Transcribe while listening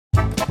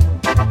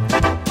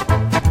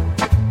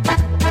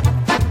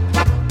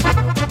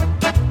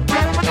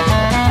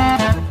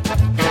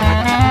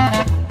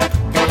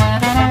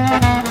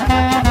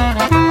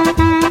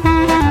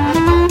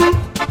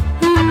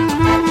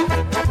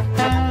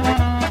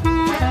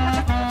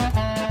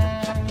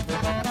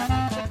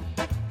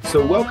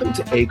So, welcome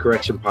to A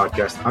Correction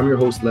Podcast. I'm your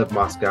host, Lev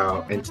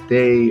Moscow, and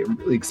today I'm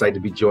really excited to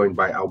be joined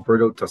by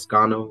Alberto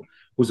Toscano,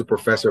 who's a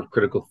professor of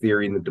critical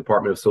theory in the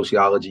Department of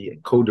Sociology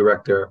and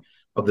co-director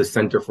of the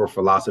Center for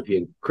Philosophy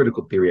and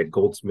Critical Theory at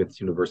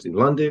Goldsmiths University in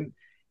London,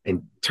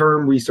 and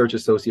term research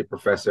associate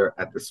professor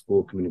at the School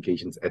of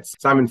Communications at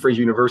Simon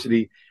Fraser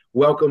University.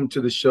 Welcome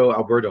to the show,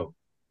 Alberto.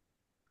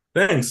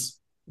 Thanks.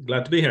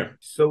 Glad to be here.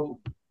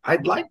 So,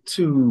 I'd like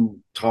to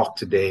talk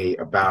today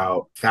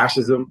about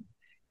fascism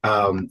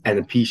and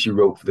a piece you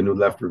wrote for the New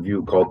Left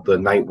Review called The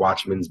Night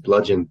Watchman's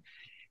Bludgeon.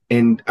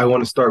 And I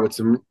want to start with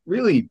some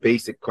really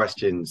basic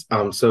questions.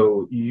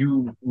 So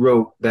you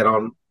wrote that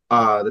on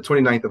the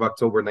 29th of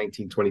October,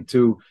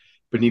 1922,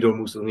 Benito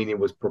Mussolini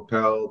was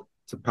propelled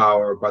to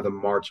power by the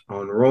March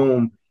on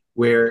Rome,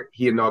 where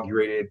he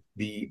inaugurated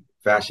the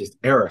fascist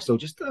era. So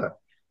just a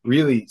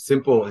really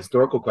simple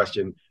historical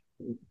question.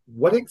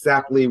 What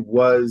exactly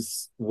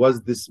was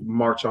this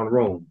March on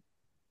Rome?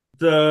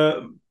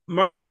 The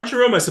March on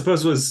Rome, I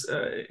suppose, was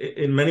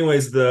in many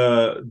ways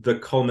the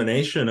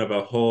culmination of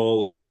a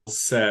whole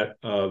set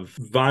of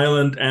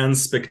violent and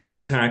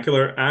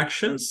spectacular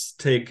actions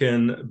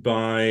taken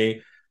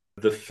by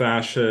the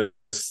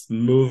fascist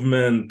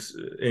movement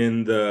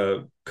in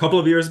the couple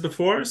of years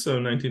before, so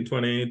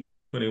 1920,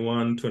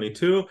 21,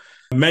 22,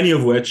 many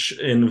of which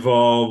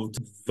involved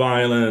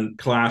violent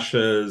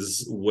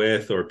clashes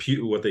with, or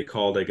what they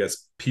called, I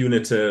guess,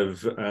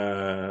 punitive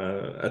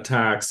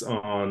attacks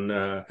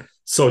on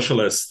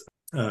socialist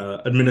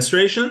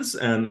administrations,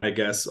 and I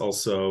guess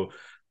also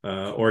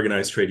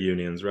organized trade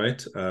unions,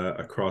 right,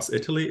 across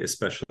Italy,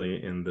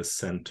 especially in the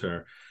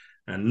center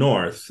and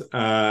north.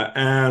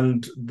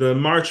 And the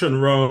March on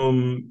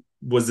Rome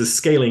was the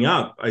scaling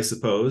up, I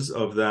suppose,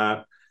 of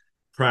that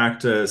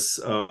practice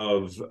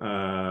of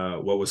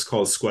what was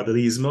called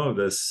squadrismo,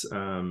 this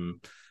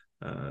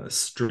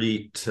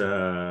street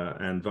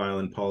and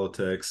violent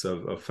politics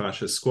of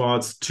fascist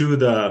squads, to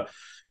the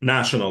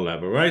national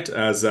level, right?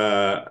 As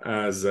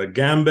a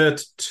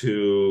gambit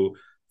to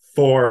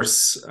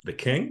force the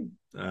king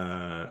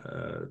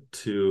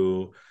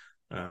to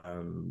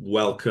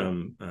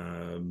welcome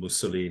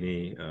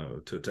Mussolini,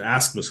 to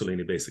ask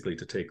Mussolini basically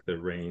to take the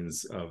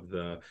reins of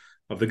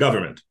the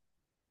government.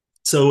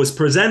 So it was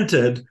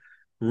presented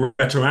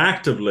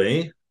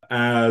retroactively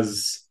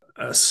as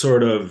a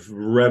sort of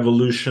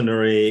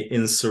revolutionary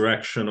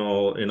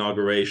insurrectional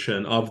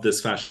inauguration of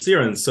this fascist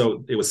era, and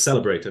so it was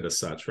celebrated as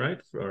such,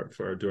 right,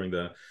 for during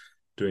the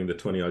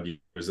 20 odd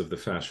years of the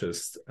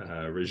fascist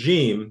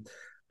regime.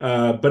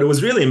 But it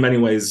was really in many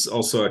ways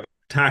also a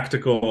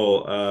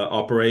tactical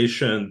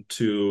operation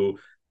to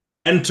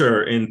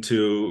enter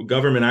into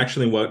government,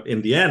 actually what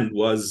in the end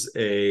was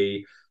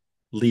a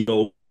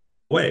legal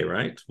way,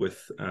 right,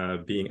 with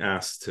being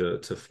asked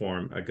to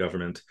form a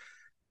government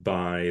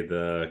by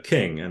the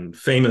king. And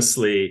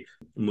famously,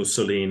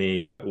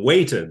 Mussolini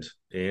waited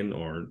in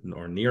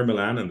or near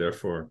Milan, and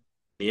therefore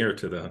near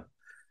to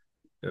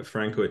the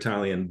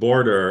Franco-Italian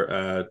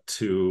border,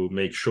 to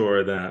make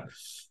sure that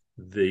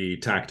the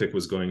tactic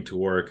was going to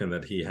work and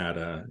that he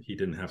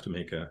didn't have to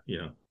make a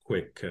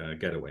quick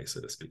getaway,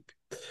 so to speak.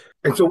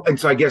 And so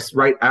I guess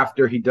right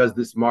after he does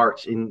this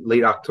march in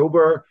late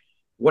October,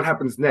 what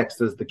happens next?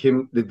 Did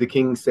the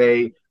king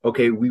say,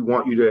 okay, we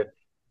want you to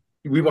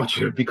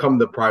become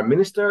the prime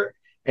minister?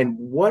 And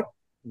what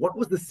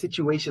was the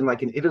situation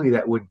like in Italy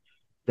that would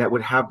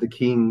have the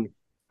king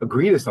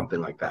agree to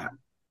something like that?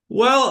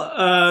 Well,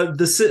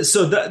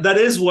 that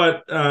is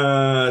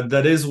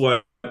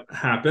what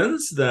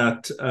happens,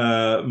 that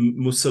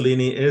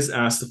Mussolini is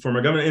asked to form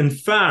a government. In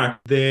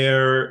fact,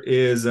 there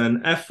is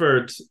an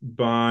effort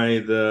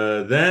by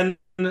the then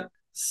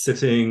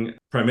sitting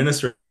prime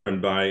minister and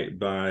by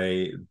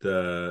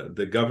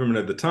the government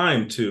at the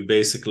time to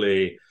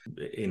basically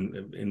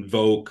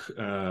invoke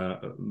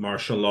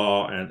martial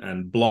law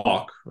and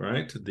block,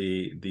 right,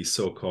 the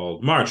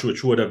so-called march,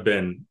 which would have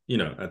been,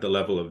 at the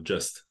level of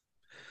just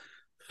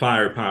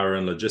firepower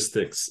and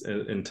logistics,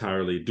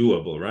 entirely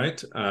doable,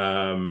 right?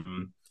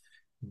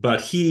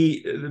 But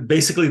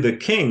the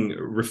king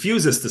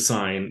refuses to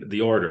sign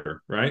the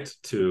order, right,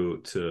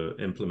 to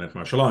implement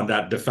martial law, and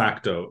that de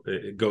facto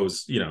it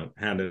goes,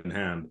 hand in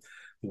hand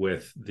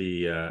with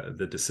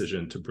the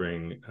decision to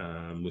bring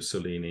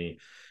Mussolini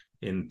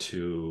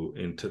into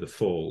the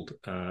fold.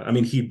 I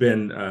mean, he'd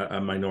been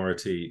a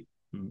minority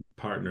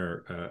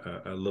partner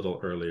a little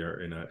earlier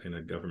in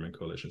a government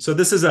coalition. So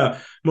this is a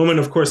moment,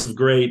 of course, of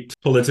great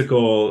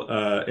political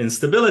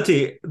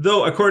instability,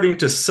 though according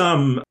to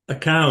some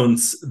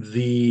accounts,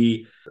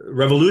 the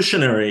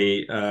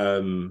revolutionary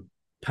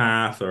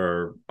path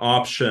or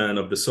option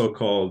of the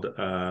so-called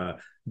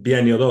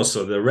Biennio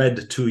Rosso, the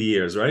red 2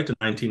 years, right,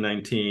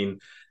 1919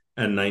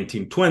 and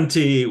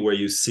 1920, where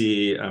you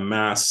see a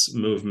mass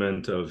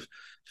movement of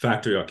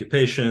factory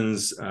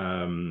occupations,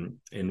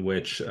 in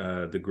which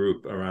the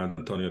group around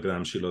Antonio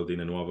Gramsci, Lodin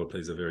and Nuovo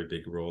plays a very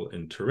big role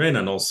in Turin,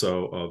 and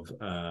also of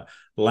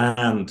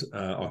land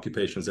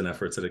occupations and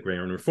efforts at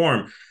agrarian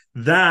reform.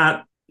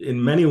 That,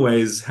 in many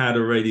ways, had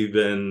already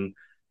been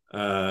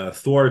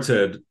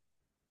thwarted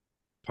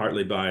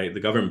partly by the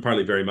government,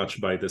 partly very much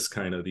by this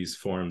kind of these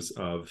forms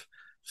of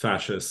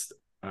fascist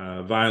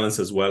violence,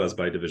 as well as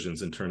by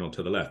divisions internal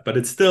to the left. But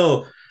it's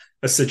still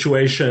a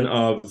situation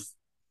of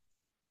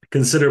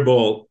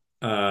considerable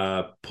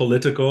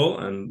political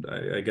and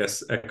I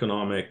guess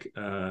economic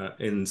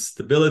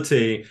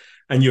instability,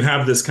 and you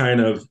have this kind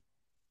of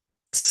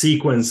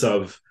sequence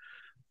of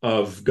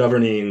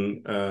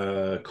governing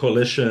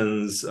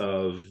coalitions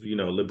of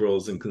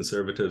liberals and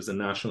conservatives and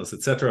nationalists,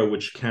 etc.,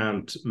 which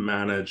can't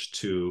manage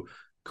to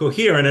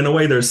cohere. And in a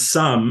way, there's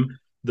some,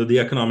 though the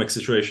economic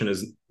situation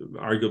is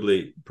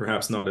arguably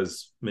perhaps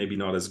maybe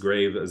not as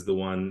grave as the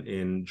one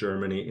in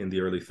Germany in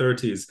the early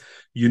 30s.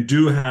 You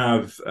do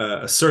have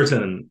a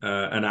certain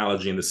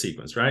analogy in the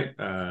sequence, right?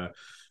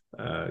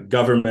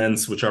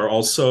 Governments which are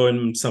also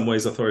in some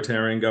ways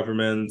authoritarian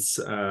governments,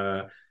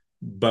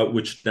 but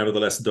which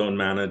nevertheless don't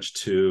manage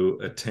to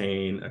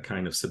attain a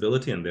kind of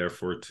stability and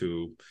therefore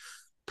to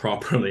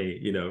properly,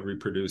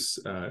 reproduce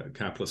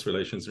capitalist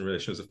relations and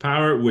relations of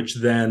power, which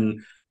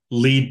then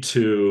lead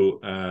to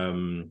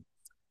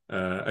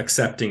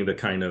accepting the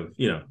kind of,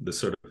 the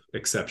sort of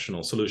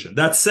exceptional solution.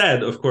 That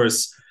said, of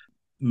course,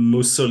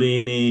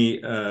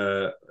 Mussolini's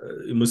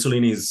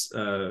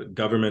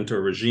government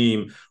or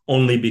regime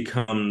only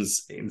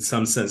becomes, in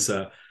some sense,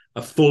 a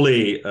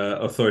fully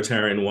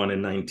authoritarian one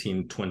in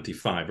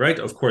 1925, right?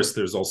 Of course,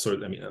 there's also,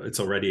 it's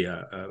already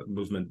a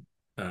movement,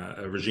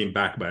 a regime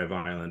backed by a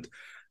violent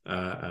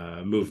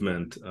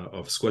movement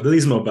of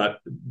squadrismo, but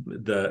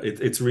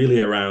it's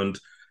really around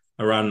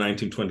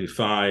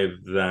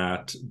 1925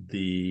 that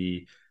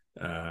the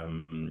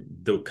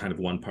kind of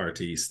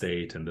one-party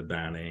state and the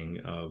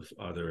banning of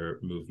other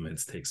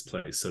movements takes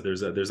place. So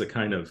there's a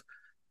kind of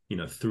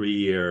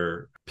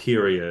 3-year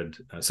period.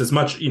 So it's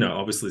much,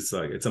 obviously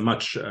it's a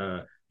much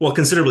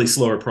considerably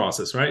slower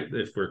process, right?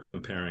 If we're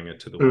comparing it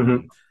to the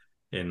one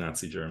in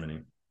Nazi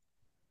Germany.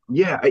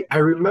 Yeah, I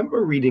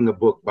remember reading a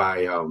book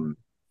by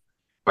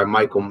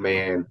Michael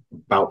Mann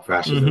about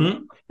fascism.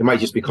 Mm-hmm. It might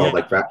just be called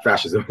like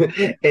fascism,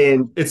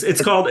 and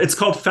it's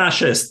called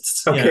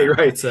Fascists. Okay, yeah.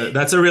 right.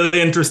 That's a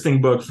really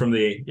interesting book from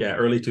the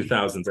early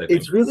 2000s. I think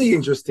It's really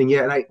interesting.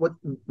 Yeah, and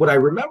what I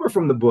remember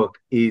from the book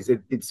is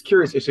it's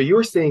curious. So you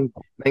were saying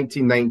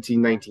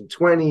 1919,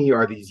 1920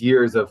 are these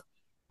years of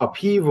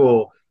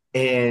upheaval,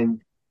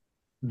 and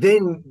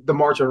then the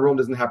March on Rome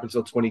doesn't happen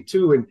until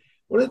 22. And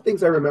one of the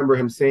things I remember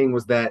him saying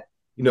was that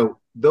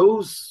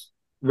those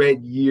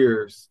red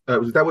years,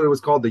 was that what it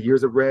was called, the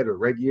years of red or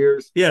red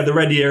years? Yeah, the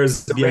red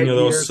years, the red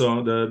years,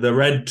 the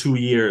red 2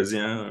 years,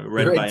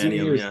 red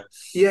biennium,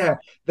 yeah.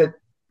 That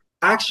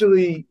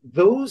actually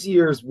those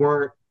years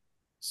weren't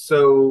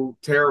so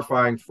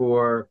terrifying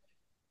for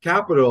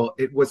capital.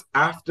 It was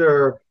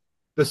after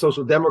the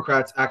Social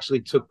Democrats actually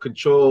took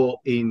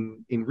control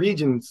in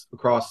regions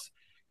across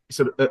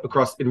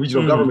in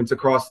regional governments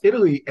across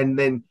Italy, and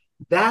then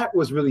that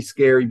was really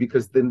scary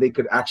because then they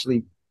could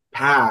actually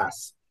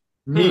pass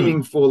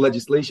meaningful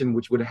legislation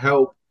which would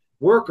help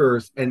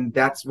workers, and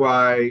that's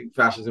why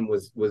fascism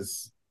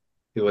was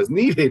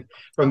needed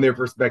from their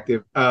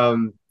perspective.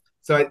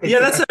 That's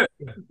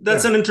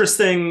an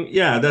interesting,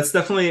 that's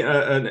definitely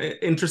an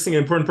interesting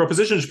and important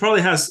proposition, which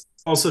probably has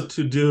also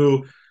to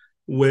do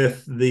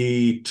with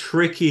the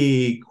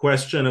tricky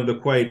question of the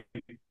quite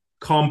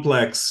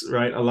complex,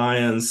 right,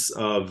 alliance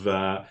of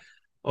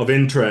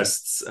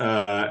interests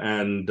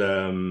and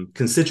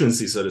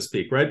constituencies, so to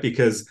speak, right?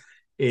 Because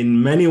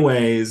in many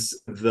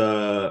ways,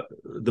 the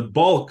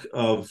bulk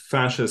of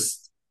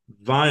fascist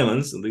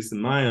violence, at least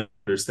in my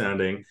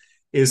understanding,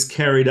 is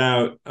carried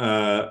out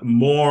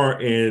more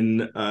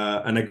in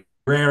an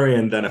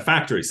agrarian than a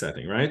factory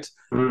setting, right?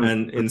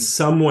 And in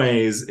some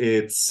ways,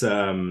 it's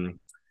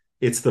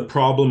the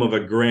problem of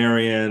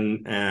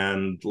agrarian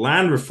and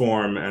land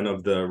reform and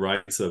of the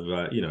rights of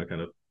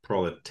kind of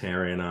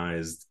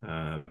proletarianized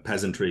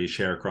peasantry,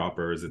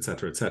 sharecroppers, et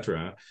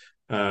cetera,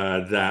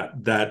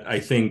 that I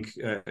think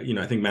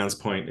I think Mann's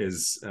point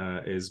is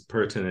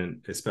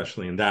pertinent,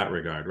 especially in that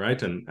regard,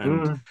 right?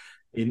 And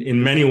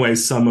in many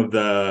ways, some of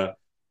the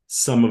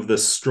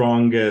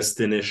strongest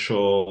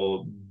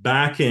initial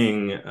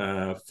backing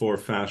for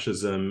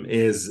fascism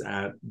is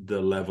at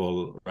the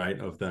level, right,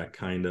 of that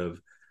kind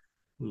of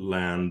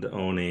land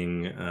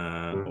owning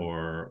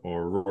or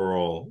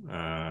rural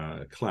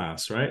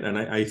class, right? And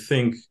I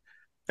think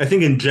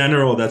in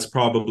general that's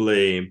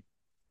probably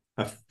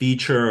a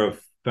feature of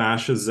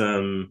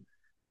fascism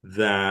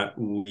that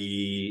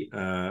we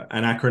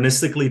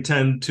anachronistically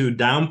tend to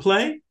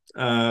downplay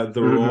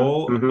the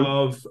role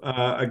of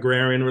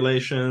agrarian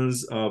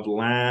relations, of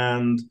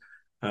land,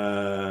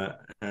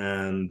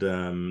 and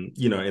in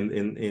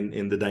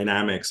the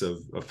dynamics of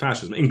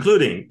fascism,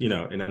 including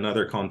in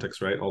another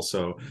context, right,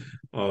 also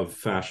of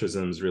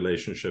fascism's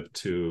relationship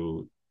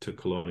to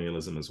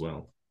colonialism as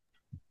well.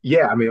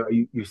 Yeah, I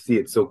mean, you see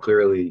it so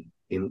clearly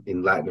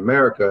in Latin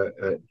America,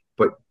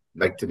 but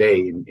like today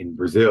in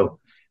Brazil,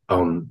 a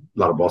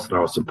lot of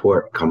Bolsonaro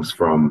support comes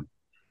from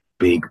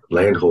big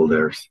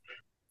landholders.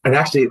 And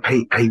actually,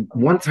 I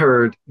once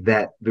heard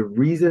that the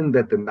reason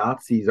that the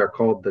Nazis are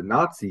called the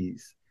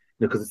Nazis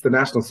because it's the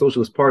National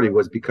Socialist Party,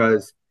 was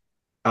because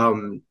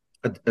um,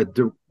 a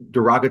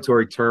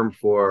derogatory term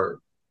for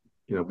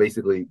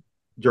basically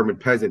German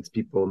peasants,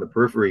 people in the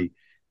periphery,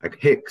 like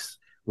Hicks,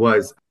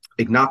 was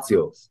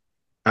Ignatios.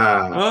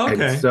 Oh,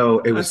 And okay. so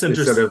it That's was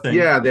this sort of, interesting.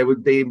 yeah,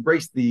 they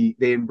embraced the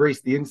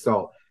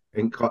insult,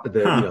 and Huh.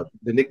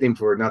 the nickname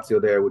for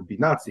Nazio there would be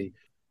Nazi.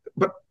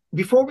 But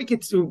before we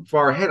get too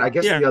far ahead, I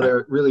guess Yeah. the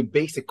other really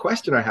basic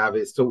question I have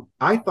is, so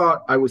I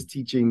thought I was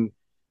teaching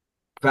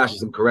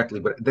fascism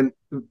correctly, but then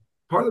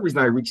part of the reason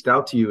I reached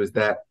out to you is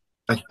that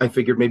I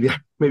figured maybe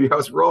I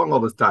was wrong all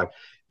this time,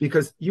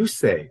 because you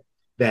say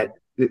that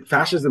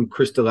fascism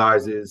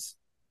crystallizes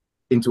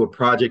into a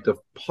project of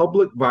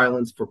public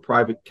violence for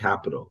private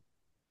capital,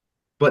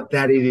 but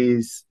that it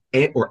is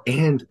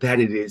and that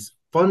it is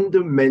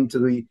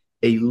fundamentally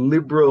a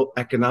liberal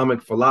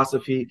economic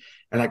philosophy.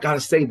 And I got to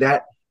say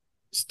that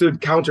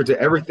stood counter to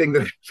everything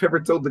that I've ever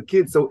told the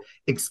kids. So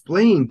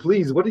explain,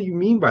 please, what do you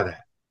mean by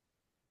that?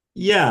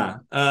 Yeah.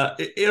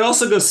 It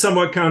also goes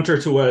somewhat counter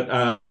to what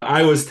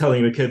I was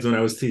telling the kids when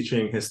I was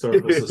teaching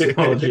historical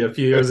sociology a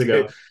few years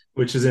ago,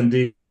 which is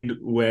indeed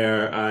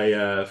where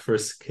I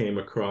first came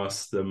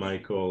across the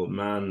Michael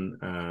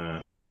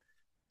Mann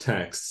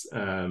texts.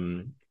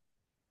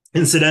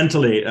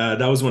 Incidentally,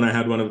 that was when I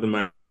had one of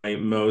my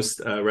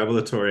most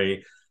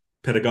revelatory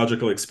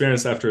pedagogical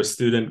experience after a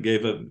student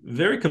gave a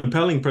very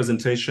compelling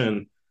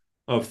presentation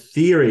of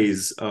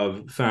theories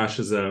of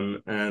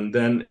fascism. And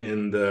then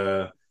in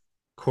the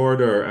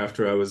corridor,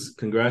 after I was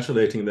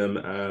congratulating them,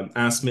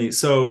 asked me,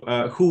 "So,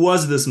 who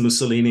was this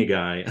Mussolini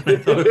guy?" And I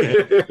thought,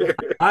 okay,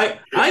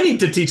 I need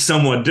to teach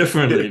somewhat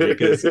differently,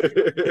 because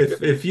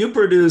if you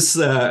produce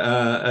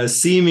a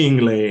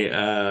seemingly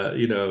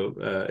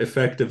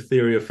effective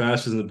theory of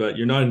fascism, but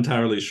you're not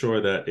entirely sure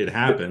that it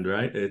happened,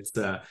 right? It's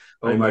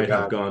Oh I my might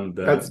have God. gone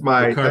That's the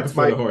my cart that's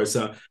before the my horse.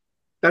 So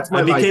that's my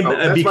I life. became I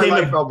That's my became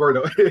life, a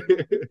Alberto.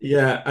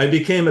 yeah, I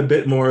became a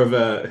bit more of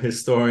a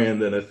historian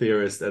than a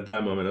theorist at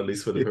that moment, at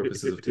least for the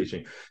purposes of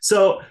teaching.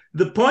 So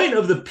the point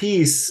of the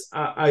piece,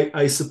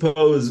 I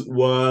suppose,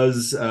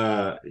 was,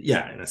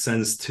 yeah, in a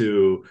sense,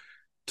 to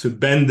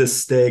bend the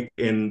stick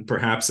in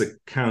perhaps a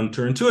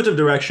counterintuitive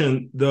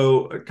direction,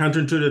 though a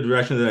counterintuitive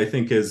direction that I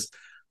think is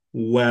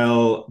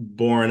well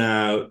borne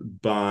out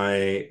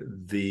by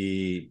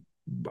the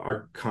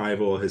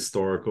archival,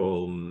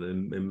 historical,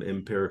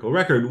 empirical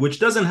record, which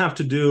doesn't have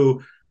to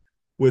do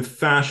with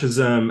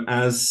fascism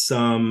as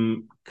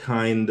some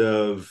kind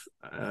of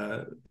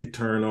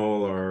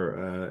eternal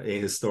or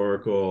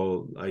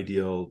ahistorical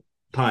ideal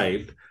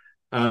type,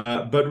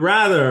 but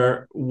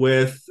rather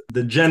with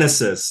the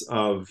genesis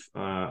of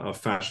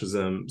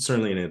fascism,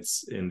 certainly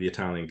in the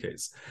Italian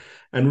case.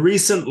 And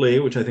recently,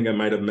 which I think I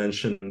might have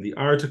mentioned in the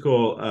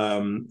article,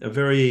 a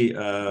very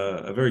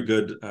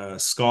good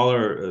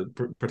scholar,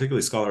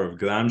 particularly scholar of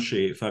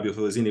Gramsci, Fabio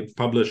Felesini,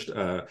 published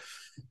a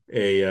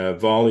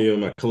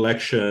volume, a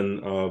collection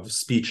of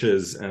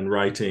speeches and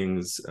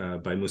writings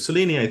by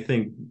Mussolini, I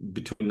think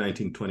between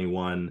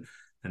 1921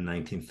 and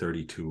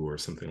 1932 or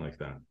something like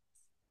that.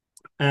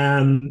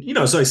 And,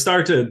 so I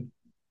started,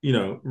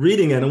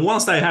 reading it. And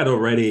whilst I had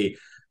already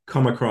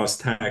come across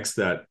texts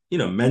that,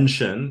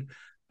 mentioned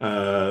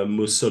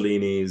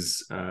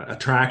Mussolini's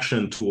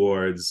attraction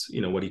towards,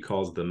 what he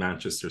calls the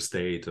Manchester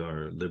state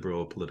or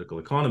liberal political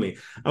economy,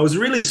 I was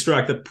really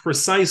struck that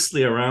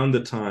precisely around the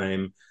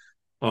time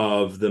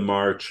of the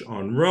March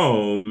on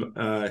Rome,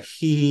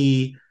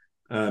 he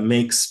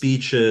makes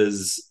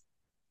speeches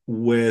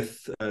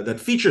with that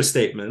feature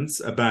statements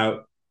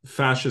about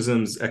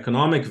fascism's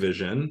economic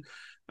vision,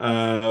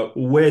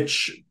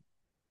 which,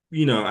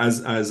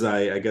 as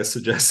I guess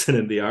suggested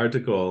in the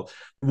article,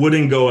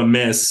 wouldn't go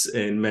amiss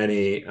in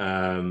many,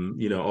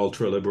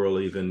 ultra liberal,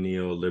 even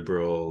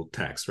neoliberal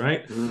texts,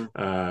 right?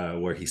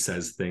 Mm, Where he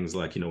says things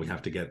like, we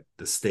have to get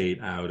the state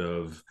out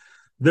of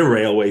the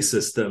railway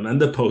system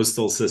and the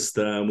postal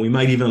system. We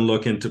might even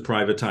look into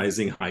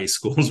privatizing high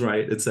schools,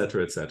 right, et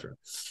cetera, et cetera.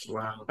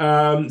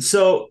 wow.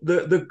 So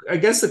the I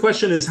guess the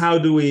question is, how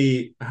do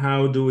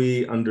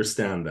we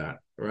understand that,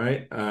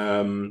 right?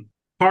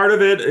 Part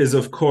of it is,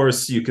 of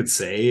course, you could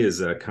say,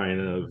 is a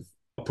kind of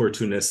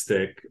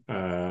opportunistic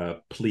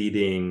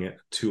pleading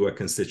to a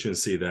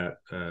constituency that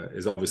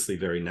is obviously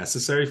very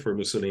necessary for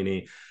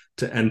Mussolini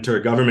to enter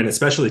government,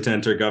 especially to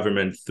enter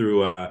government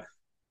through a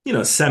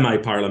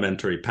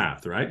semi-parliamentary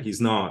path, right?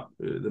 He's not,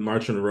 the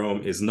March on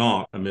Rome is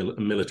not a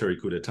military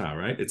coup d'etat,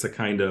 right? It's a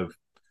kind of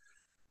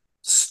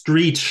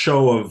street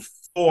show of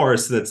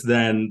force that's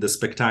then the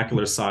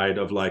spectacular side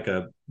of like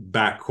a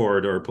back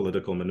corridor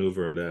political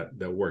maneuver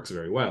that works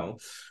very well.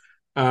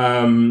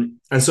 And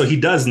so he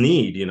does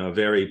need,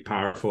 very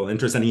powerful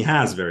interest, and he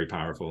has very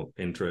powerful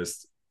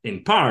interest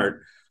in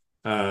part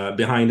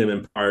behind him,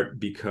 in part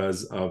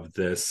because of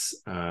this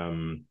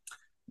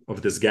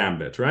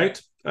gambit,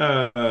 right?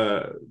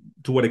 To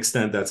what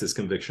extent that's his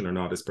conviction or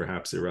not is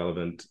perhaps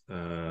irrelevant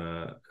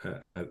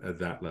at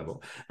that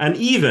level. And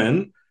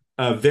even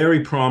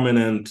very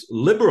prominent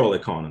liberal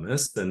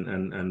economists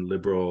and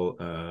liberal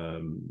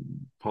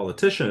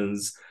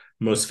politicians,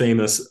 most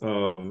famous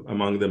of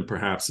among them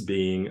perhaps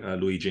being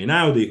Luigi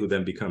Einaudi, who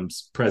then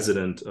becomes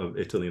president of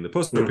Italy in the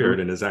post-war period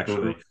and is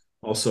actually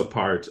also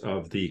part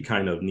of the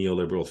kind of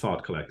neoliberal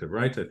thought collective,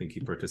 right? I think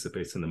he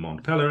participates in the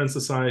Mont Pelerin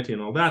Society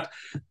and all that.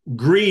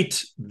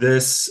 Greet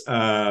this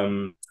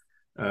fiscal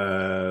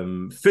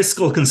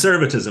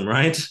conservatism,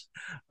 right?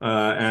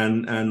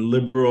 And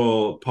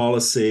liberal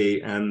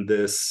policy and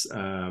this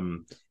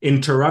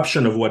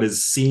interruption of what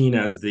is seen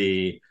as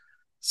the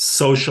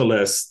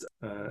socialist,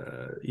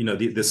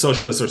 the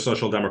socialist or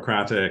social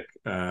democratic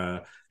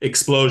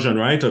explosion,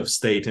 right, of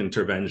state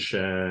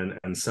intervention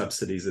and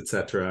subsidies,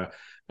 etc.,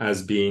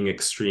 as being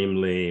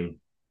extremely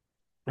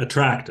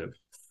attractive.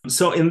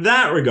 So in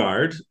that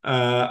regard,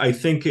 I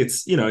think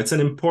it's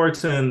an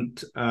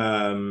important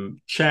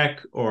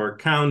check or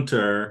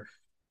counter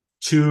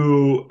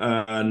to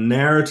a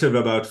narrative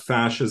about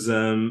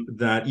fascism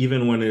that,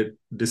 even when it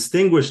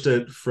distinguished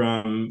it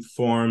from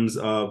forms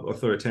of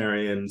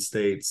authoritarian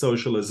state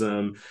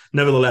socialism,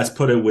 nevertheless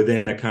put it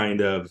within a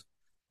kind of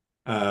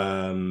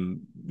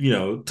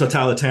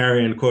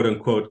totalitarian quote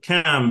unquote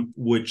camp,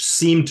 which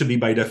seemed to be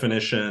by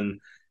definition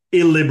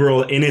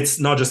illiberal in its,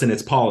 not just in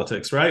its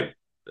politics, right,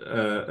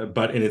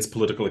 but in its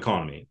political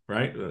economy,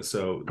 right?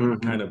 So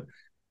kind of,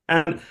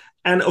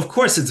 and of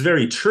course, it's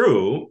very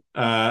true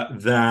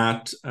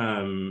that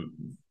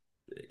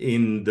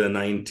in the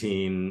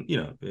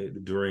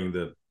during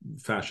the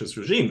fascist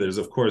regime, there's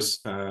of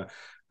course a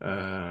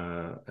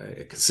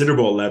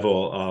considerable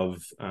level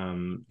of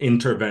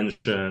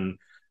intervention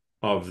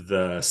of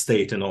the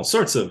state in all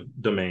sorts of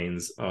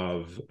domains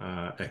of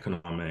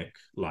economic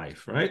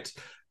life, right?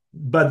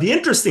 But the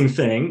interesting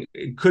thing,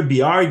 it could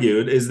be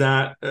argued, is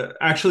that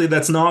actually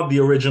that's not the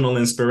original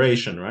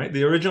inspiration, right?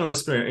 The original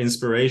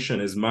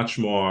inspiration is much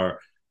more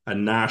a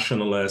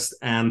nationalist,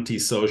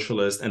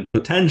 anti-socialist, and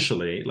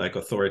potentially like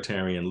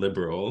authoritarian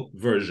liberal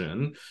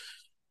version.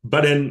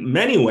 But in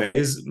many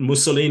ways,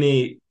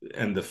 Mussolini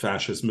and the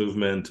fascist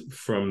movement,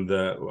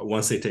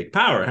 once they take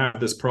power, have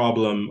this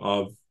problem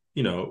of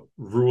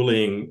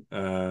ruling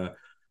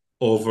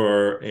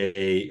over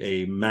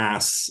a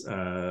mass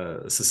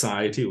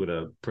society with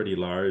a pretty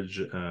large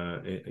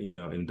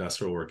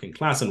industrial working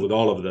class and with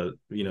all of the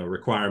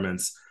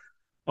requirements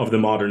of the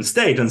modern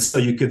state. And so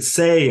you could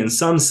say in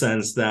some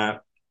sense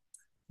that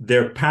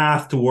their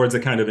path towards a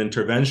kind of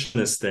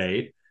interventionist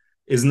state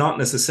is not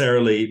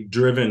necessarily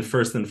driven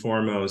first and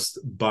foremost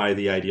by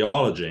the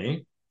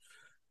ideology,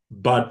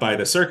 but by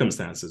the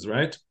circumstances,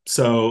 right?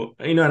 So,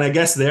 and I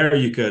guess there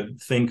you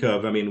could think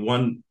of,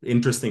 one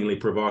interestingly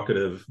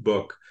provocative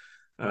book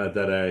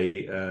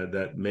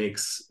that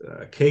makes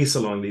a case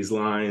along these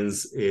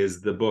lines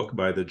is the book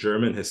by the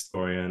German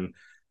historian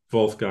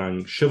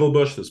Wolfgang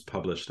Schivelbusch. It was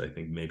published, I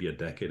think, maybe a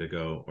decade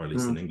ago, or at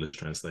least an English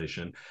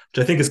translation,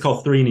 which I think is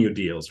called Three New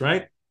Deals,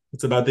 right?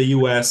 It's about the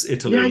US,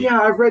 Italy.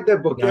 Yeah, I've read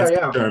that book.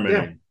 Germany.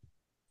 Yeah.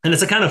 And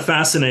it's a kind of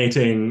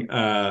fascinating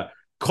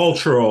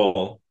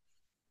cultural,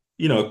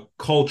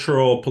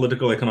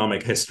 political,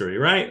 economic history,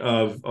 right?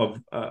 Of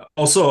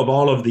also of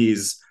all of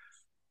these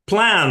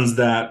plans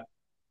that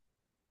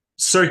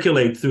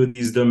circulate through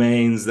these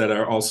domains that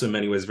are also in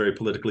many ways very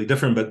politically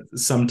different, but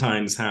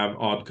sometimes have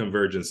odd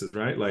convergences,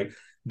 right? Like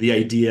the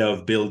idea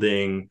of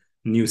building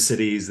new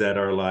cities that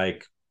are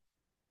like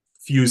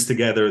fuse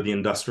together the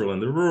industrial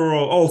and the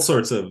rural, all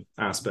sorts of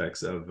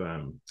aspects of.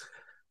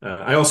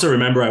 I also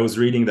remember I was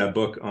reading that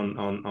book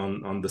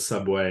on the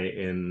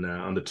subway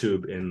on the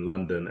tube in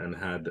London, and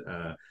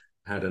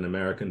had an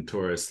American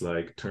tourist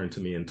like turn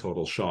to me in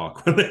total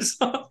shock when they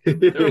saw it.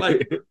 They were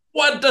like,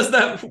 "What does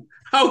that?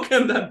 How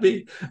can that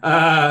be?"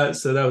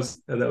 So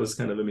that was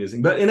kind of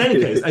amusing. But in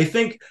any case, I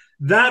think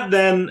that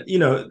then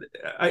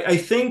I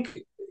think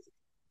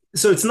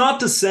so. It's not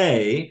to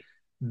say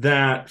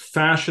that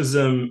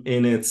fascism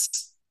in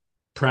its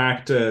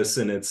practice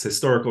and its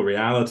historical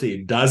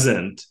reality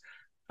doesn't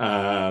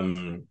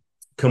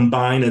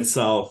combine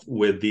itself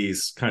with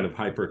these kind of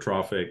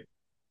hypertrophic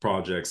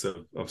projects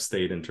of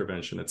state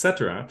intervention,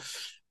 etc.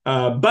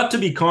 But to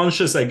be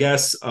conscious, I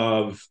guess,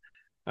 of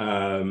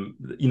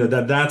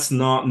that's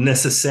not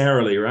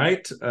necessarily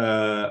right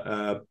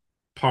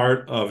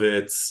part of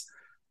its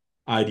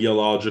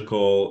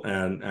ideological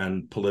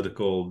and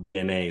political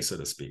DNA, so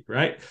to speak,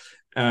 right?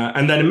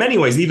 And then in many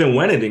ways, even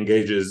when it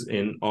engages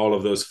in all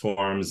of those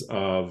forms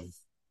of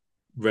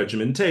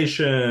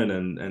regimentation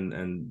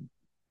and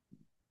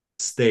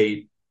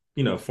state,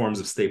 forms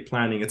of state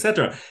planning,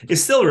 etc., it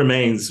still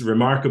remains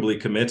remarkably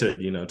committed,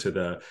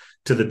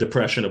 to the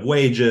depression of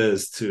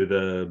wages, to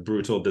the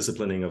brutal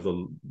disciplining of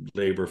the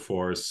labor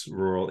force,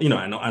 rural,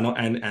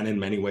 and in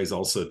many ways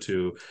also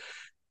to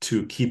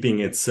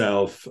keeping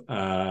itself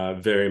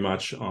very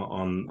much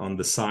on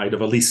the side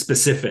of at least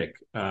specific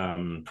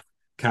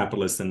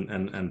capitalist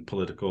and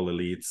political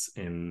elites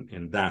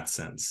in that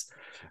sense.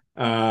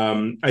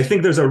 I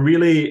think there's a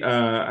really,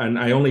 and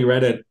I only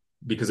read it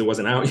because it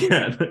wasn't out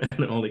yet,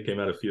 and it only came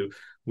out a few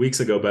weeks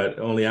ago, but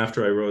only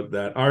after I wrote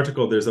that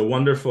article. There's a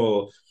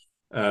wonderful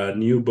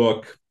new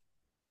book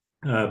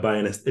by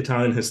an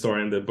Italian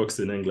historian, the book's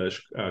in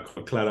English,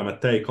 called Clara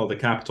Mattei, called The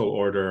Capital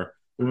Order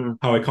Mm,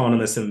 how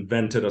economists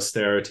invented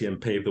austerity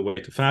and paved the way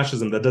to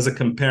fascism, that does a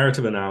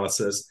comparative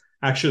analysis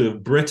actually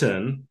of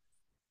Britain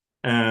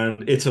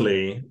and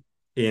Italy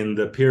in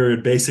the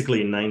period basically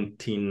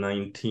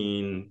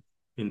 1919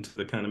 into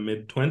the kind of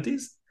mid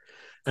 20s,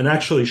 and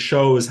actually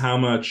shows how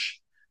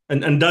much,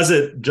 and does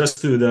it just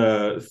through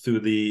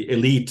the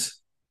elite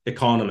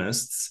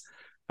economists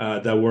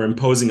that were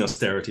imposing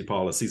austerity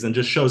policies, and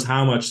just shows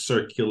how much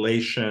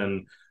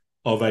circulation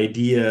of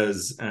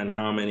ideas and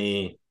how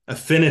many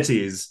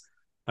affinities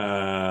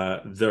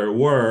there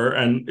were,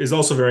 and is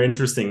also very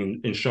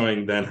interesting in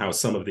showing then how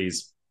some of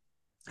these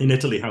in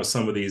Italy, how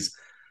some of these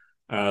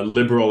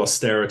liberal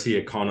austerity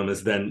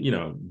economists then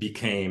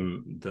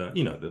became the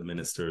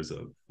ministers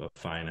of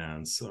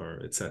finance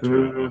or etc.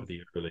 mm. of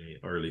the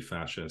early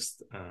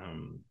fascist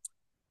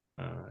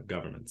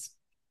governments.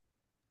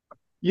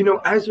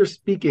 As you're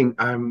speaking,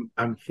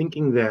 I'm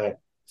thinking that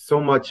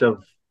so much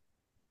of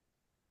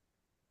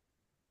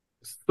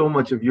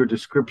your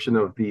description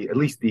of the at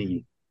least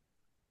the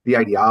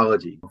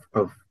ideology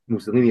of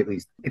Mussolini, at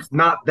least, it's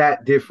not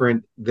that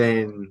different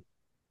than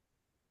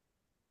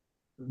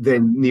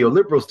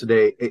neoliberals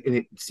today. And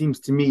it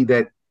seems to me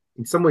that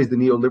in some ways the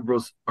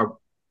neoliberals are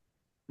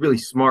really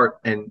smart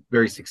and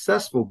very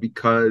successful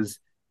because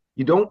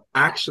you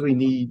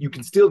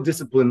can still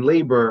discipline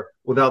labor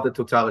without the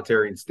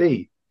totalitarian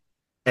state.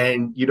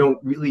 And you don't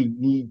really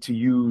need to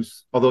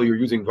use, although you're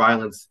using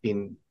violence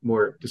in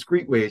more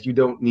discreet ways, you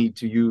don't need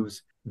to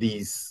use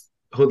these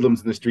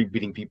hoodlums in the street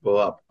beating people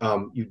up.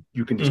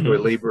 You can destroy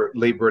Mm-hmm.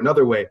 labor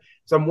another way.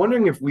 So I'm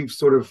wondering if we've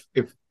sort of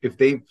if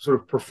they've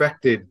sort of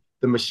perfected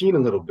the machine a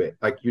little bit.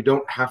 Like you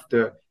don't have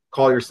to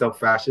call yourself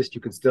fascist.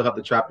 You can still have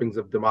the trappings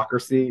of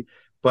democracy,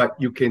 but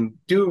you can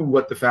do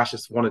what the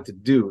fascists wanted to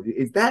do.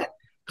 Is that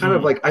kind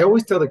of Mm. like, I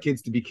always tell the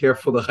kids to be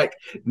careful to like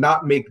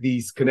not make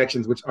these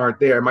connections which aren't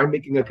there. Am I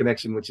making a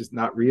connection which is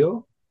not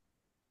real?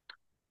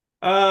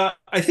 I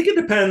think it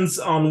depends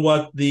on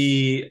what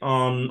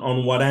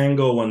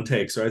angle one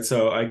takes, right?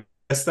 So I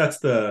guess that's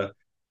the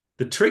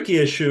tricky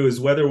issue, is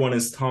whether one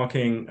is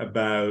talking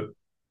about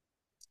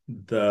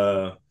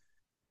the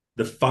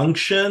the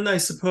function, I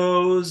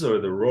suppose, or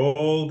the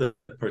role that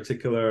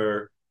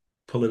particular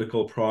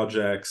political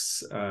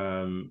projects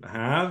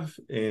have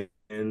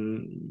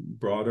in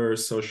broader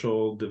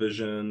social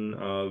division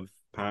of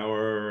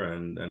power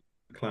and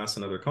class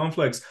and other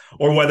conflicts,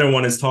 or whether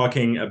one is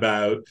talking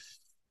about,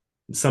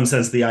 in some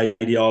sense, the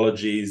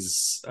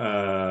ideologies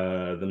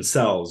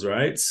themselves,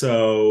 right?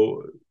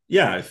 So,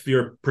 yeah, if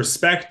your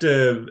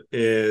perspective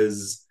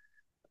is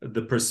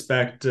the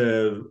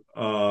perspective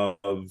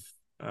of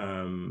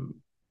um,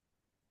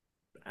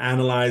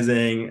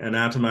 analyzing and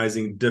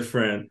atomizing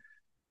different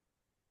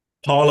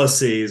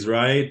policies,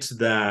 right,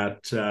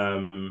 that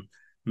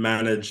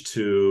manage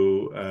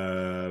to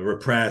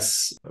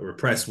repress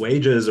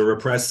wages or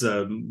repress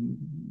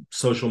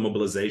social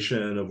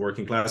mobilization of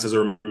working classes,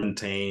 or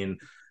maintain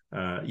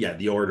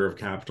the order of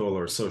capital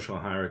or social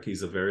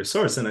hierarchies of various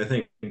sorts. And I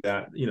think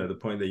that the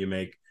point that you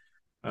make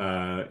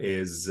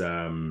is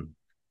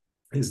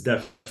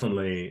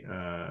definitely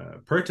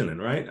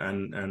pertinent, right?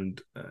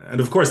 And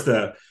of course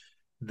the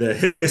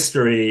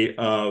history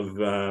of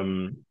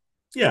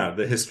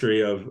the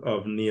history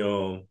of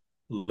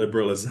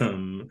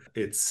neoliberalism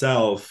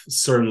itself,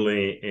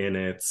 certainly in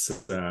its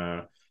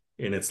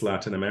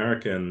Latin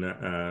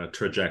American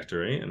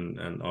trajectory,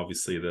 and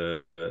obviously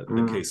the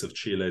Mm, case of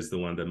Chile is the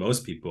one that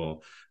most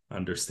people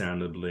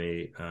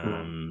understandably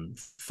mm,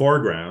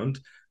 foreground.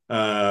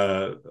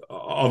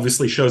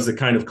 Obviously shows the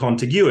kind of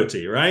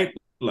contiguity, right?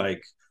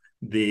 Like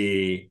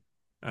the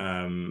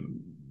um,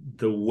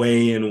 the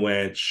way in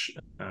which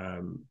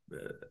a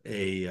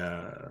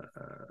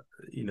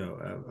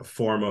a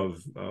form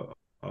of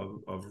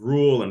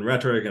rule and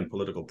rhetoric and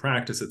political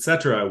practice,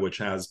 etc., which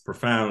has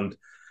profound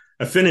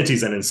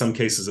affinities, and in some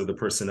cases of the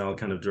personnel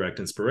kind of direct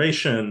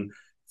inspiration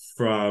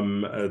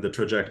from the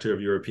trajectory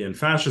of European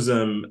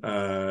fascism,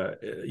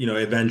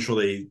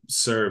 eventually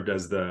served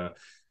as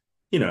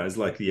as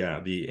like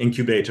the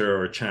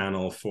incubator or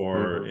channel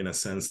for, mm, in a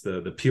sense,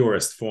 the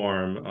purest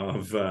form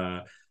of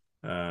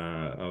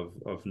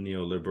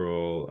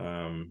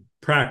neoliberal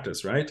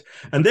practice, right?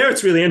 And there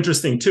it's really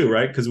interesting too,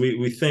 right? Because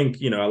we think,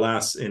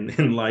 alas,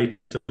 in light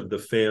of the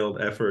failed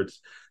efforts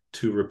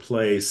to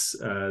replace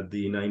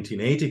the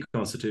 1980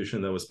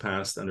 constitution that was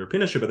passed under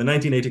Pinochet, but the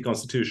 1980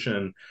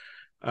 constitution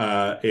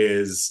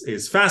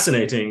is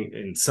fascinating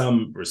in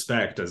some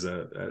respect as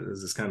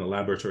this kind of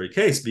laboratory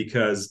case,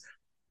 because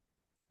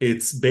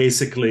it's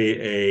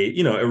basically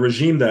a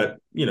regime that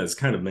is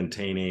kind of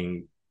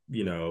maintaining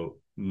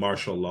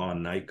martial law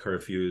night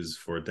curfews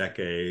for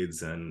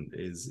decades, and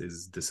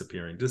is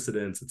disappearing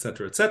dissidents,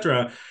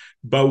 etc.,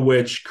 but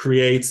which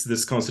creates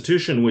this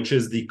constitution, which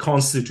is the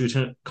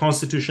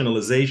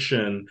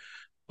constitutionalization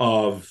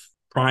of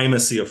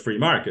primacy of free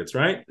markets,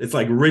 right? It's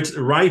like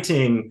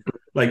writing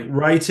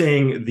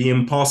the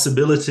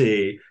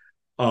impossibility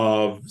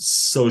of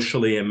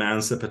socially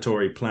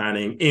emancipatory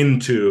planning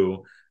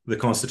into the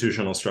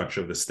constitutional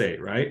structure of the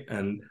state, right?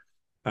 And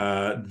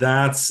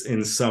that's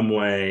in some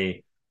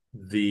way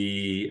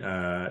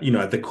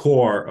at the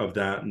core of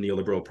that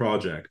neoliberal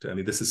project. I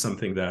mean, this is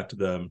something that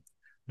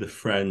the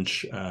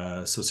French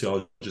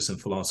sociologists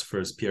and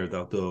philosophers Pierre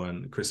Dardot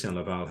and Christian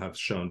Laval have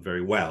shown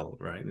very well,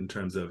 right? In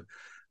terms of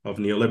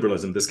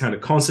neoliberalism, this kind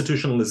of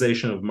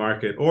constitutionalization of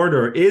market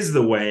order is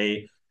the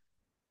way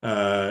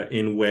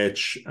in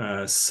which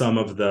some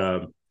of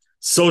the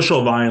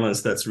social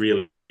violence that's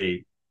really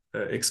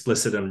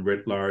explicit and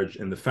writ large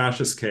in the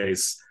fascist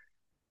case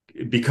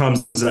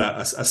becomes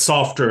a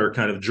softer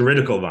kind of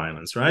juridical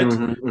violence, right?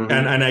 Hmm. Hmm.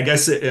 And I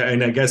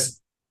guess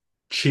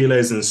Chile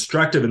is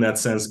instructive in that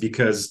sense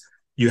because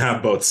you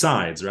have both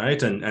sides,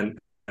 right? And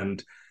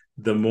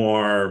the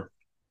more,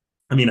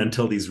 I mean,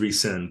 until these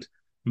recent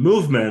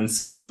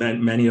movements,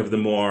 and many of the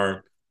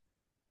more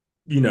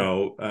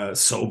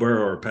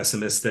sober or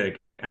pessimistic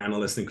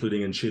analysts,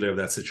 including in Chile, of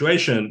that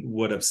situation,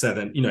 would have said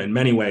that, in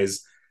many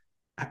ways,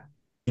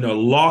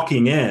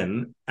 locking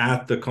in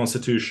at the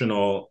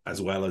constitutional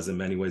as well as in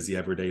many ways the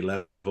everyday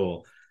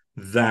level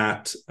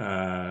that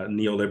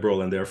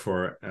neoliberal and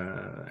therefore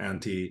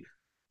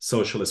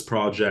anti-socialist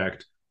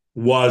project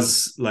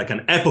was like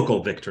an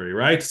epical victory,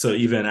 right? So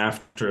even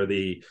after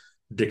the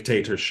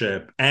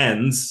dictatorship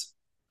ends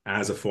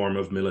as a form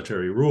of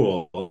military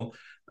rule,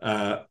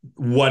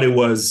 what it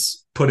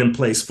was put in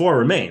place for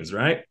remains,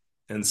 right?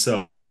 And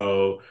so,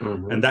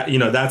 Hmm. and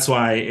that's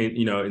why,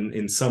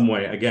 in some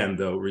way, again,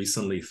 though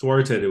recently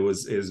thwarted,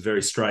 is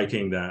very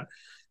striking that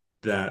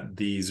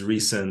these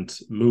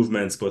recent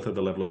movements, both at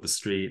the level of the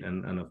street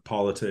and of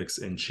politics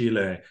in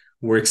Chile,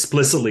 were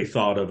explicitly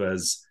thought of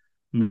as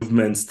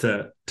movements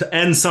to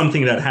end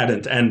something that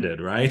hadn't ended,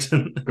 right?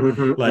 Hmm.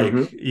 Hmm. Like,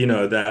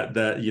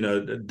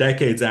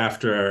 decades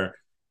after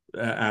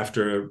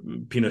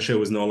Pinochet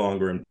was no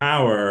longer in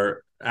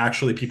power,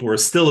 actually people were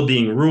still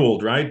being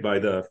ruled, right, by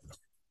the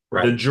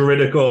Right.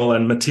 juridical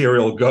and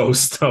material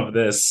ghost of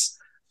this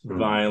Hmm.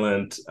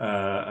 violent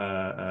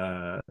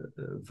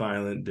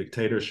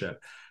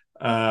dictatorship.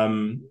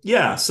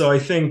 Yeah, so I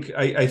think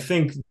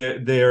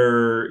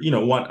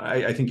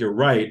that I think you're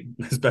right,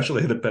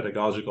 especially at the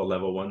pedagogical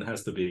level. One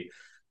has to be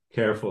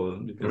careful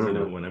because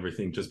Hmm. when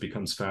everything just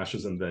becomes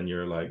fascism, then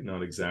you're like not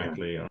Yeah.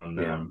 exactly on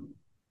Yeah.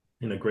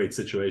 in a great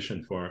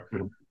situation for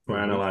Hmm.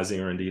 analyzing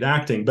or indeed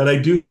acting. But I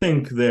do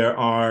think there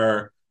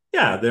are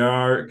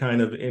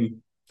kind of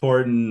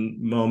important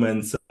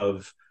moments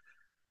of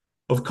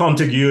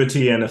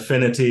contiguity and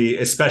affinity,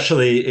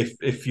 especially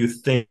if you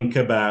think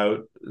about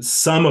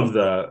some of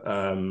the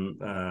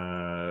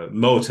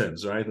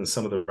motives, right, and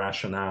some of the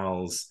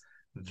rationales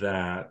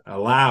that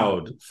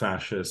allowed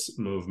fascist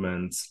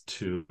movements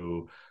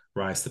to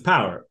rise to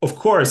power. Of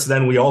course,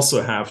 then we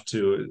also have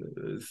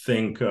to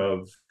think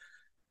of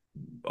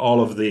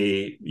all of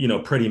the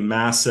pretty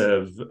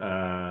massive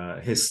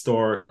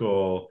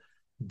historical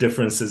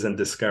differences and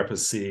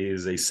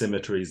discrepancies,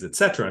 asymmetries,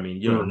 etc. I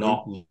mean, Hmm.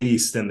 not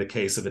least in the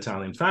case of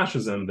Italian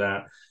fascism,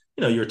 that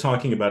you're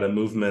talking about a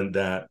movement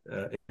that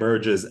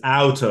emerges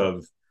out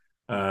of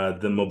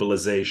the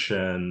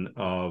mobilization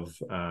of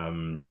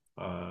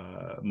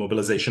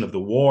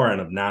the war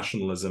and of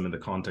nationalism in the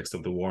context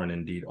of the war, and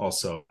indeed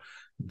also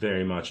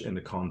very much in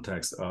the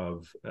context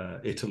of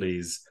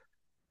Italy's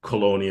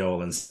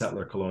colonial and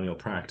settler colonial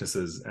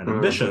practices and Hmm.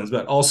 ambitions,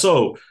 but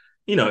also,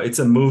 it's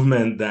a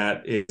movement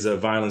that is a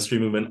violent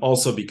street movement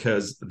also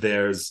because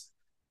there's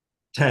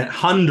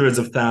hundreds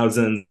of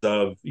thousands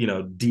of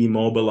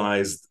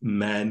demobilized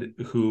men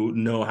who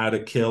know how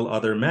to kill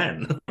other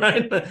men,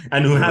 right,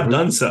 and who have Hmm.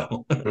 done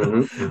so,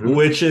 Hmm. Hmm.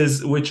 which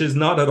is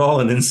not at all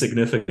an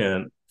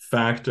insignificant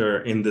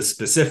factor in the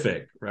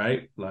specific,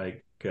 right,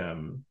 like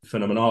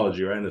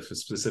phenomenology, right, and the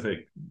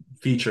specific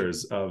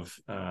features of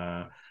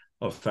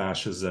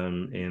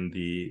fascism in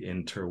the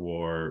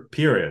interwar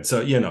period.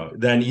 So,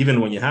 then even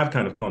when you have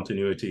kind of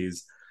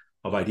continuities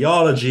of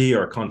ideology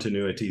or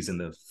continuities in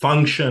the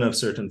function of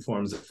certain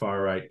forms of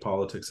far right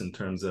politics in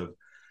terms of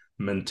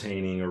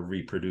maintaining or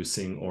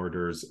reproducing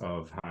orders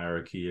of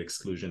hierarchy,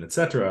 exclusion,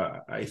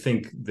 etc., I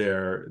think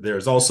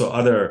there's also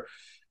other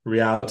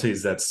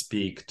realities that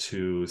speak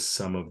to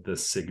some of the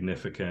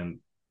significant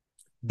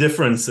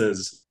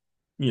differences,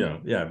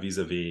 yeah,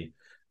 vis-a-vis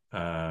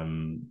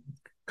um,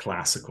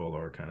 classical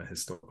or kind of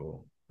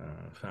historical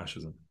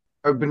fascism.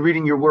 I've been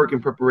reading your work in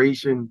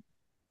preparation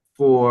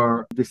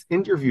for this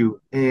interview,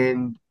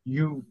 and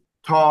you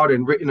taught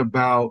and written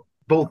about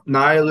both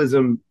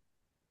nihilism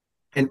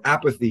and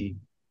apathy.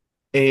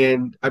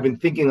 And I've been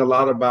thinking a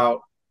lot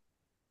about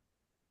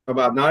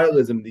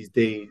nihilism these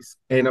days.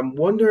 And I'm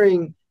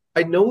wondering,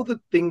 I know that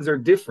things are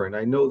different.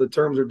 I know the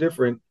terms are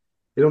different.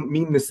 They don't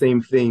mean the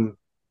same thing.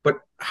 But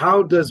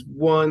how does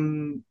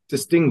one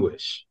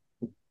distinguish?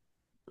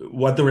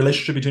 What the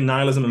relationship between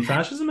nihilism and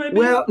fascism might be?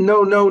 Well,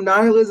 no, no,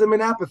 nihilism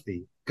and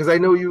apathy, because I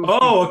know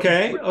Oh,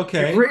 okay, you've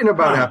okay, written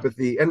about huh.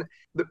 apathy, and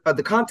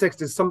the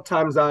context is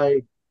sometimes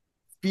I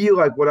feel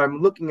like what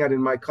I'm looking at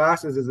in my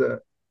classes is a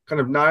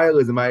kind of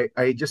nihilism.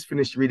 I just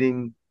finished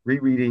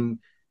rereading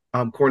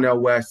Cornell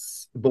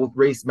West's both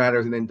Race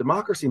Matters and then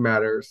Democracy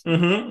Matters,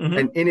 Mm-hmm,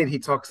 and mm-hmm. in it he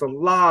talks a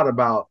lot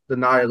about the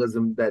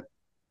nihilism that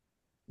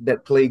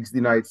that plagues the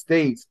United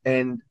States,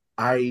 and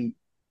I've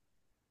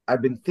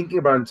been thinking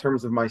about it in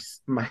terms of my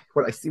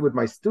what I see with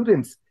my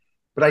students,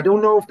 but I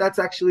don't know if that's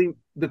actually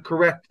the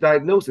correct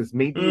diagnosis.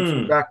 Maybe it's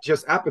in Mm. fact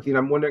just apathy, and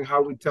I'm wondering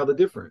how we tell the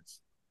difference.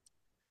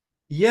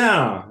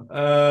 Yeah,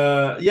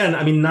 yeah.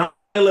 I mean,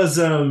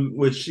 nihilism,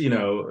 which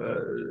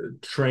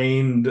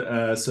trained,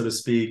 so to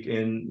speak,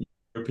 in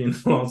European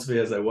philosophy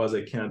as I was,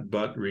 I can't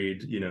but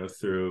read,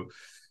 through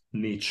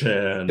Nietzsche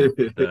and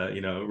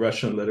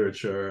Russian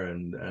literature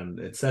and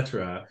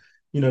etc.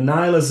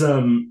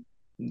 Nihilism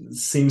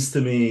seems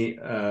to me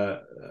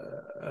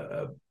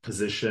a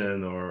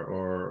position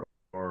or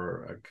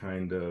a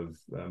kind of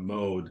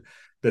mode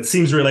that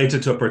seems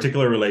related to a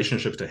particular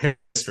relationship to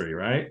history,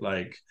 right?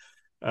 Like,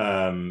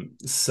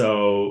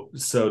 so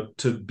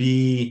to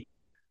be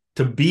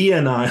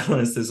a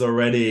nihilist is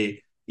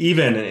already,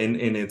 even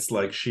in its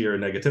like sheer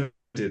negativity,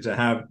 to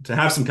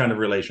have some kind of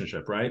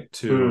relationship, right?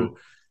 Mm,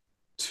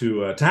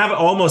 To have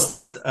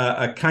almost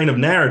a kind of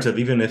narrative,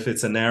 even if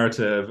it's a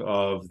narrative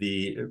of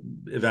the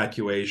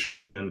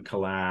evacuation,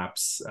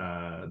 collapse,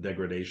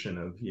 degradation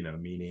of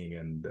meaning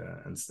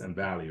and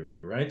value,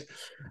 right?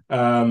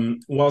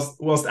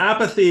 Whilst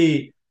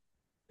apathy,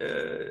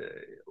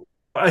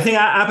 I think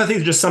apathy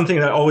is just something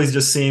that always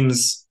just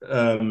seems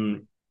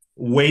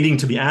waiting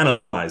to be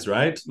analyzed,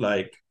 right?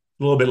 Like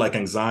a little bit like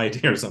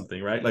anxiety or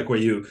something, right? Like where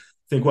you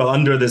think, well,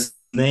 under this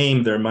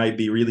name, there might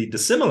be really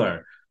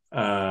dissimilar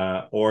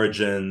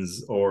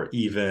origins or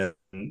even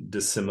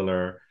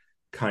dissimilar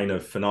kind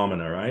of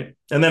phenomena, right?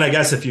 And then I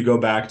guess if you go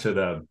back to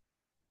the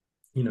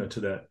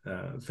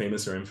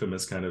famous or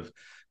infamous kind of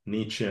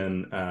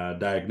Nietzschean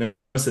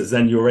diagnosis,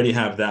 then you already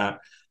have that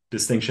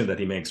distinction that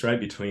he makes, right,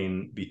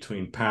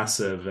 between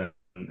passive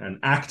and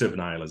active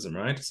nihilism,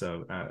 right?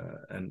 So,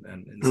 and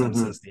in some mhm,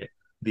 sense,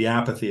 the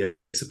apathy, I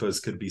suppose,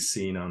 could be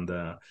seen on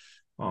the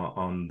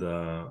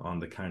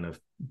kind of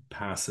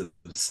passive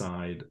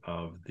side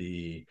of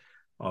the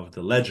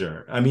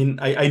ledger. I mean,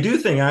 I do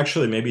think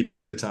actually maybe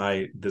to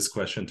tie this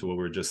question to what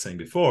we were just saying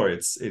before,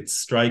 it's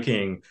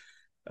striking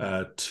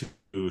to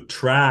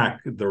track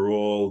the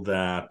role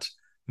that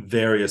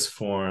various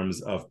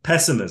forms of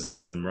pessimism,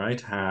 right,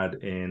 had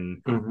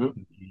in mhm,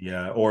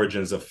 the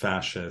origins of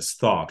fascist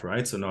thought,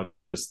 right? So not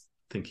just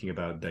thinking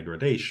about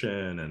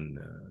degradation and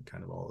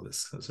kind of all of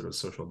this sort of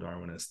social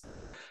Darwinist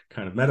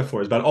kind of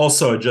metaphors, but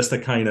also just a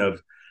kind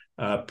of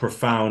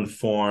profound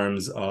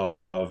forms of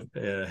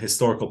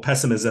historical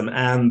pessimism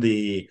and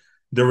the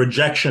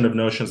rejection of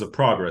notions of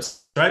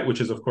progress, right?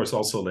 Which is, of course,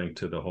 also linked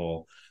to the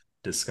whole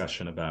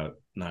discussion about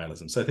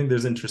nihilism. So I think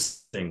there's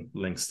interesting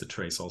links to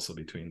trace also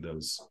between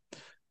those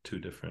two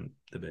different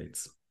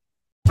debates.